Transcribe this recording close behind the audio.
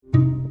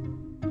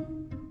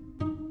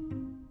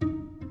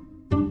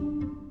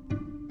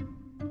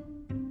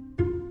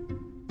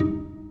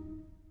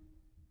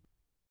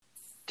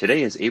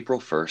Today is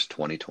April 1st,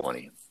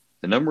 2020.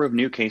 The number of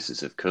new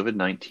cases of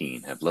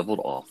COVID-19 have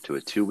leveled off to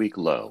a two-week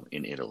low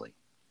in Italy.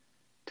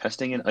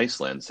 Testing in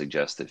Iceland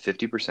suggests that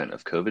 50%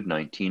 of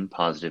COVID-19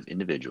 positive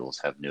individuals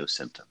have no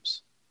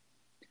symptoms.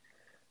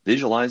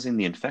 Visualizing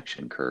the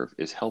infection curve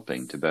is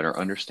helping to better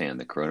understand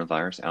the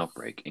coronavirus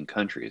outbreak in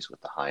countries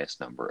with the highest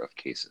number of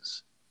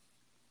cases.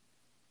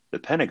 The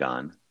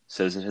Pentagon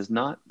says it has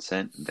not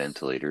sent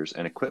ventilators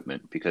and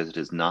equipment because it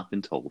has not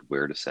been told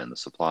where to send the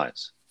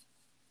supplies.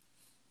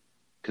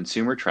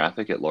 Consumer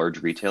traffic at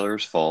large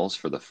retailers falls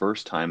for the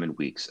first time in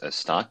weeks as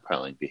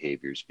stockpiling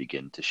behaviors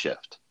begin to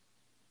shift.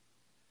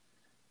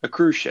 A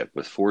cruise ship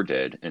with 4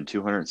 dead and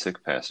 206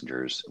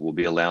 passengers will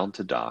be allowed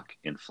to dock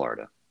in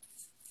Florida.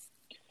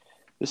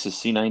 This is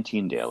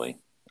C19 Daily.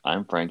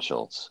 I'm Frank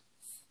Schultz.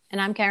 And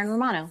I'm Karen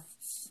Romano.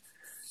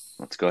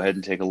 Let's go ahead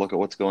and take a look at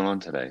what's going on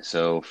today.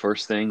 So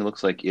first thing,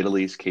 looks like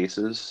Italy's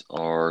cases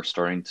are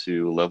starting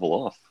to level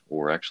off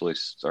or actually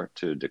start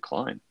to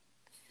decline.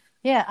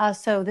 Yeah,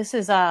 so this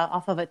is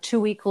off of a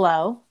 2-week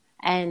low.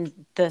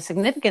 And the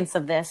significance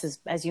of this is,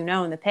 as you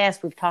know, in the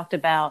past, we've talked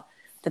about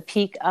the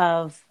peak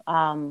of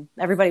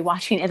everybody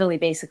watching Italy,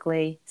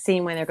 basically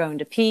seeing when they're going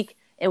to peak.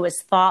 It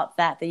was thought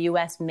that the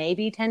U.S. may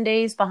be 10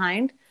 days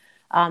behind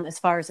as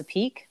far as a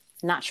peak.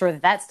 Not sure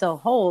that that still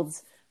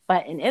holds.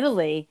 But in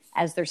Italy,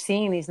 as they're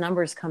seeing these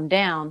numbers come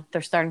down,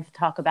 they're starting to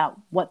talk about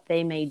what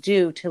they may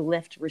do to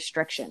lift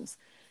restrictions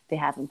they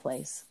have in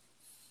place.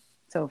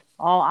 So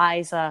all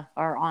eyes are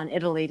on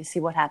Italy to see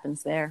what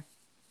happens there.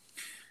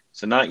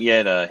 So not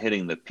yet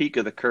hitting the peak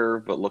of the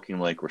curve, but looking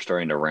like we're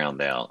starting to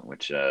round out,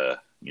 which,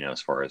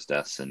 as far as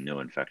deaths and new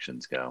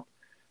infections go,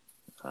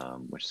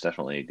 which is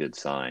definitely a good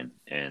sign.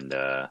 And,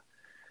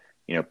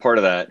 part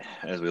of that,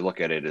 as we look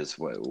at it, is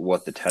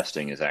what the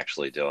testing is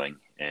actually doing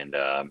and,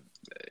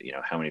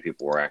 how many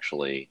people were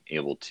actually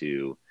able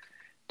to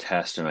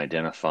test and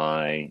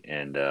identify.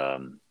 And,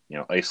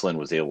 Iceland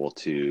was able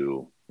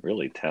to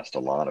really test a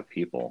lot of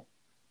people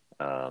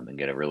and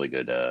get a really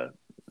good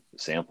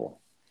sample.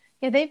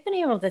 Yeah, they've been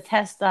able to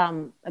test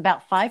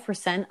about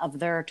 5% of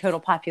their total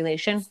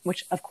population,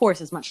 which, of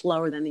course, is much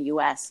lower than the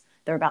U.S.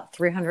 They're about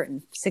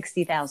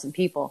 360,000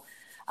 people.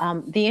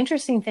 The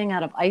interesting thing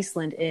out of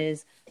Iceland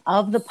is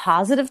of the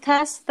positive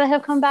tests that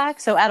have come back,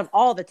 so out of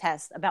all the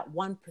tests, about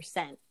 1%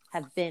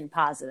 have been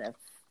positive.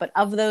 But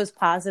of those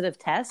positive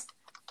tests,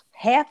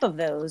 half of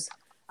those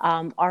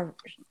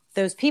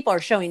people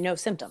are showing no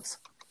symptoms.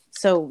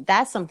 So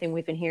that's something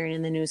we've been hearing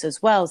in the news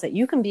as well, is that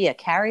you can be a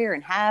carrier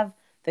and have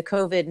the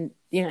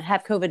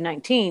have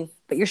COVID-19,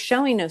 but you're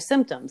showing no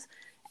symptoms.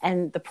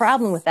 And the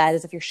problem with that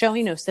is if you're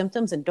showing no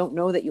symptoms and don't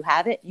know that you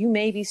have it, you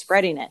may be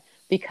spreading it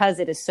because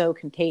it is so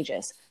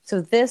contagious.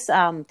 So this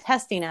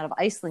testing out of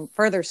Iceland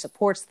further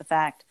supports the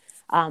fact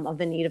of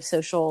the need of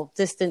social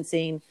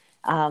distancing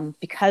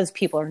because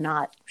people are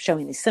not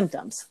showing these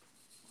symptoms.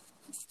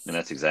 And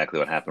that's exactly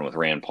what happened with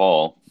Rand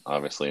Paul,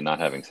 obviously not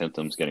having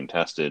symptoms, getting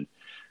tested,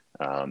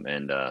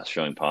 and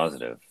showing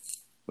positive,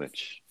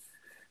 which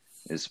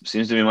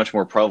seems to be much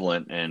more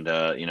prevalent. And,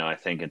 I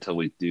think until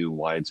we do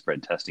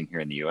widespread testing here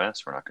in the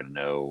U.S., we're not going to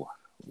know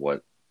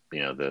what,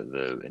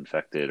 the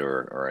infected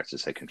or I should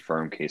say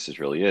confirmed cases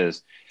really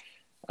is.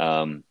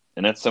 And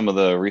that's some of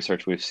the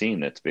research we've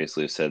seen that's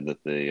basically said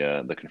that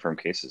the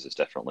confirmed cases is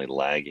definitely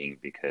lagging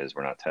because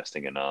we're not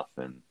testing enough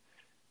and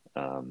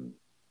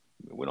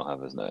we don't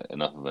have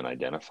enough of an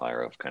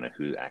identifier of kind of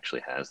who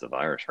actually has the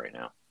virus right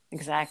now.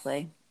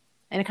 Exactly.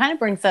 And it kind of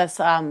brings us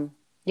to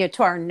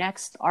our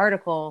next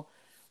article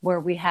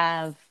where we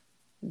have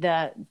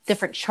the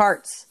different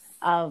charts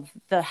of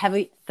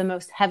the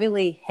most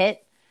heavily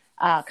hit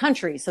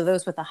countries. So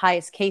those with the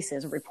highest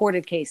cases,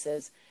 reported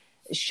cases,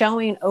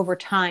 showing over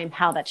time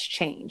how that's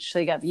changed. So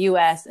you got the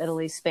U.S.,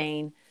 Italy,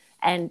 Spain,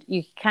 and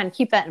you kind of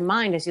keep that in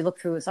mind as you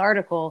look through this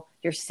article.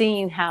 You're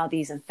seeing how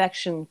these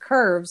infection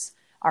curves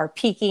are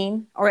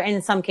peaking, or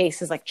in some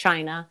cases like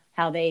China,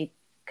 how they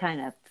kind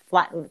of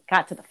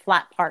got to the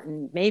flat part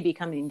and maybe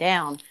coming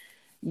down.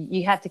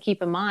 You have to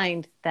keep in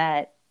mind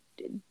that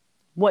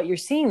what you're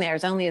seeing there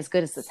is only as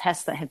good as the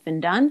tests that have been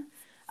done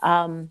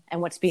and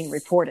what's being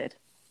reported.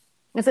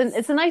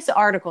 It's a nice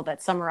article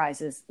that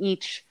summarizes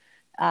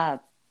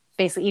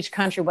basically each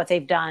country, what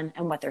they've done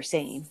and what they're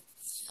seeing.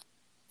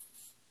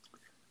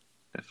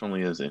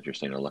 Definitely is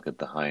interesting to look at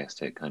the highest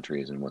hit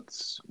countries and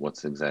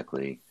what's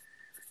exactly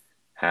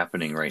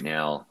happening right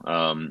now.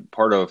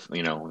 Part of,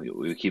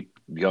 we keep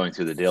going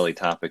through the daily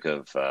topic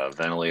of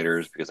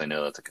ventilators because I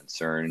know that's a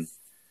concern,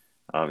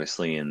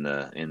 obviously in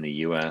the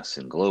U.S.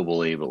 and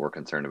globally, but we're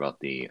concerned about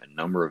the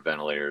number of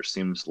ventilators.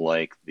 Seems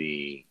like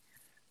the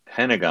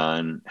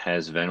Pentagon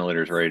has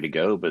ventilators ready to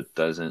go, but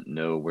doesn't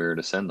know where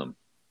to send them.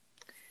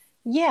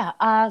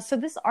 Yeah. So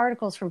this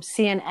article is from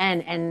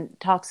CNN and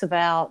talks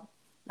about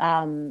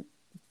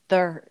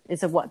there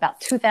is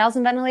about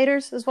 2,000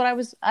 ventilators is what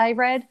I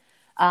read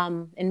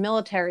in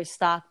military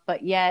stock,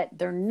 but yet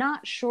they're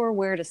not sure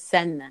where to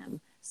send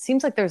them.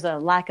 Seems like there's a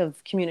lack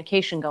of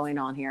communication going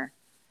on here.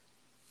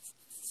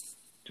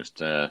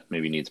 Just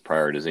maybe needs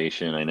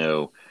prioritization. I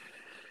know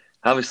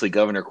obviously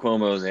Governor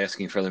Cuomo is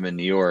asking for them in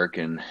New York,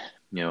 and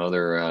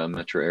other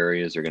metro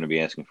areas are going to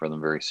be asking for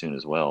them very soon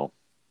as well,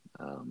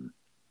 um,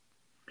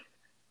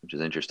 which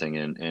is interesting.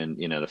 And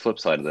the flip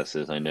side of this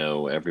is I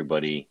know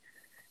everybody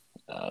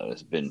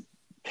has been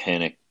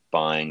panic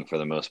buying for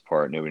the most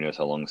part. Nobody knows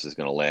how long this is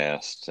going to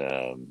last.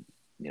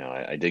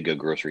 I did go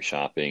grocery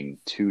shopping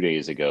 2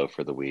 days ago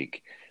for the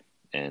week,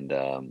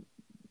 and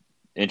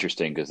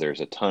interesting because there's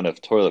a ton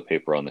of toilet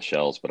paper on the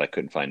shelves, but I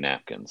couldn't find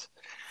napkins.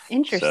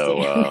 Interesting.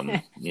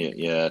 So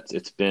yeah,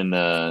 it's been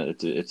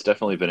it's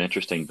definitely been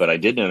interesting. But I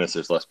did notice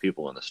there's less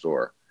people in the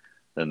store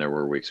than there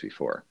were weeks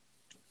before.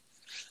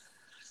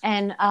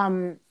 And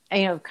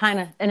kind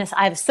of, and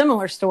I have a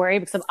similar story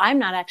because I'm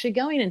not actually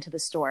going into the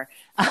store.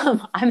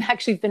 I'm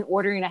actually been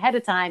ordering ahead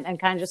of time and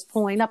kind of just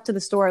pulling up to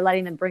the store,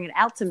 letting them bring it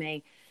out to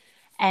me.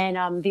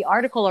 And the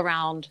article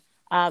around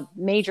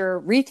major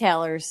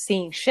retailers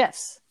seeing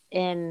shifts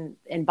in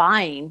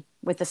buying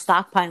with the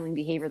stockpiling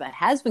behavior that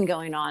has been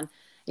going on.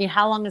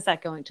 How long is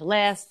that going to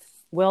last?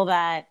 Will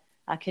that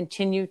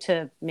continue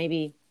to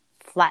maybe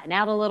flatten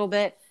out a little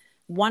bit?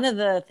 One of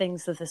the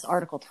things that this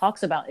article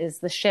talks about is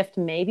the shift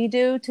may be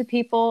due to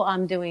people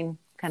doing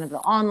kind of the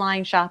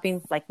online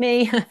shopping like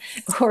me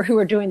or who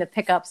are doing the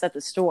pickups at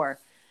the store.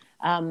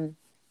 So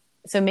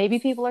maybe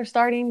people are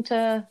starting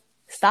to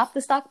stop the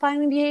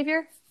stockpiling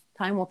behavior.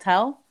 Time will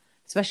tell,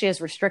 especially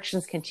as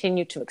restrictions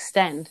continue to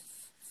extend.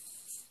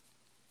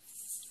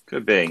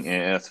 Could be. And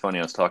it's funny.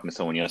 I was talking to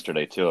someone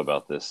yesterday too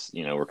about this.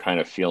 We're kind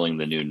of feeling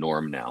the new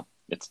norm now.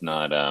 It's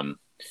not,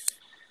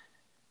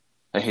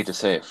 I hate to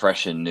say it,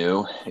 fresh and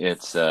new.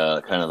 It's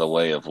kind of the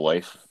way of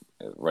life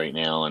right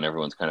now, and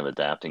everyone's kind of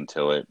adapting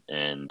to it.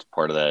 And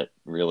part of that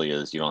really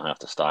is you don't have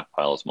to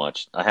stockpile as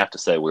much. I have to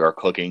say we are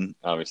cooking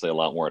obviously a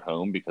lot more at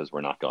home because we're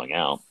not going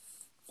out.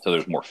 So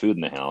there's more food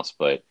in the house,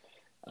 but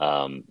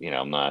I'm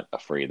not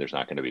afraid there's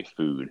not going to be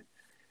food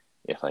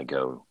if I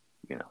go,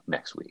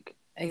 next week.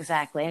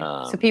 Exactly.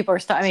 So people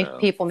are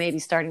people may be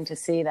starting to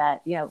see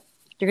that, you're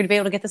going to be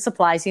able to get the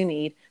supplies you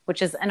need,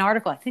 which is an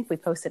article I think we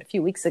posted a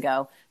few weeks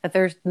ago, that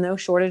there's no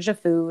shortage of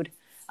food.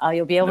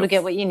 You'll be able to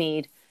get what you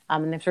need.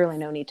 And there's really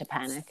no need to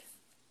panic.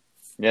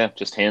 Yeah,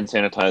 just hand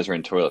sanitizer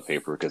and toilet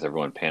paper because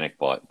everyone panic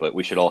bought. But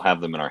we should all have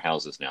them in our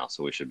houses now,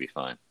 so we should be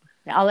fine.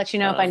 I'll let you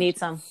know if I need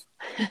some.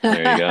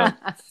 There you go.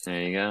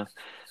 There you go.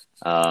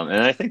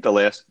 And I think the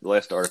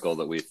last article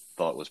that we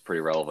thought was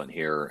pretty relevant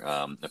here,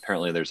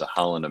 apparently there's a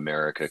Holland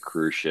America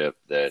cruise ship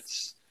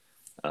that's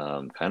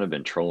kind of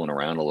been trolling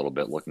around a little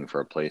bit looking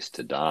for a place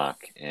to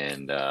dock.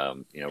 And,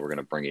 we're going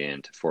to bring it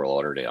into Fort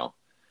Lauderdale.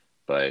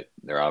 But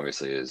there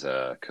obviously is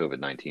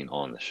COVID-19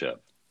 on the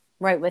ship.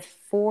 Right, with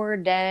 4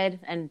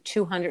 dead and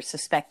 200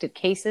 suspected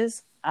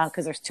cases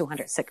because there's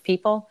 200 sick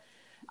people.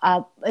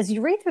 As you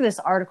read through this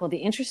article, the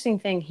interesting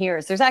thing here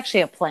is there's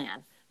actually a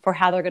plan for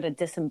how they're going to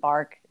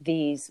disembark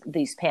these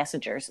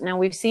passengers. Now,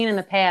 we've seen in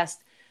the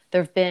past,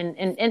 there have been,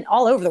 in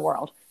all over the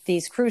world,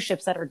 these cruise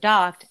ships that are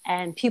docked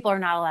and people are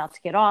not allowed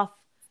to get off.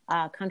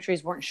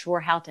 Countries weren't sure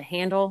how to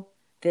handle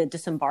the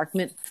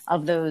disembarkment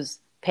of those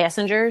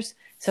passengers.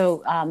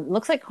 So it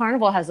looks like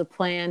Carnival has a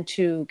plan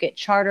to get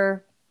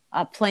charter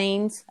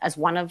planes as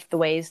one of the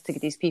ways to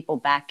get these people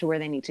back to where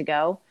they need to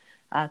go,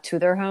 to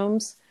their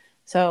homes.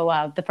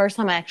 So the first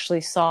time I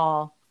actually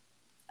saw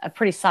a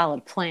pretty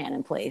solid plan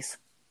in place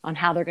on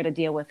how they're going to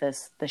deal with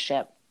the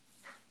ship.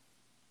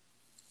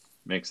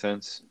 Makes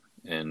sense.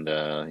 And,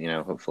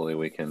 hopefully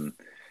we can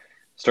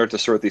start to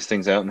sort these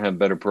things out and have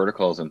better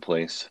protocols in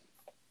place.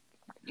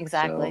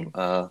 Exactly.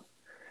 So,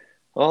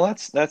 well,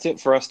 that's it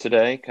for us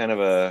today. Kind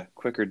of a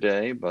quicker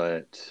day,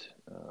 but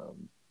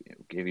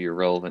give you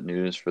relevant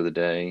news for the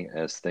day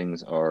as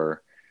things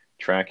are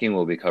tracking.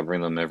 We'll be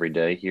covering them every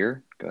day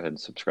here. Go ahead and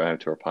subscribe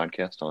to our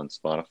podcast on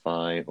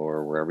Spotify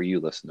or wherever you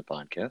listen to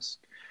podcasts.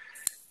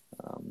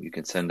 You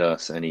can send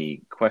us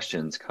any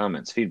questions,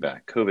 comments,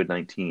 feedback,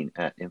 COVID-19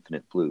 at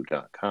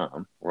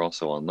infiniteblue.com. We're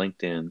also on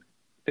LinkedIn,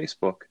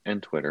 Facebook,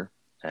 and Twitter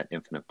at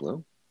Infinite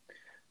Blue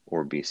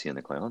or BC in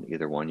the Cloud.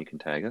 Either one, you can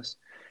tag us.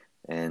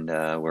 And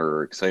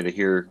we're excited to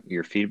hear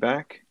your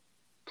feedback.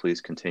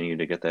 Please continue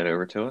to get that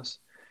over to us.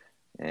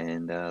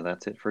 And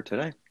that's it for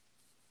today.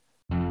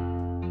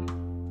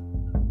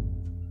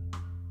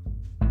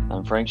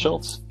 I'm Frank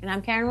Schultz. And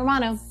I'm Karen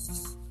Romano.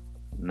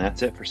 And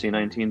that's it for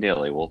C19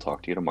 Daily. We'll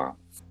talk to you tomorrow.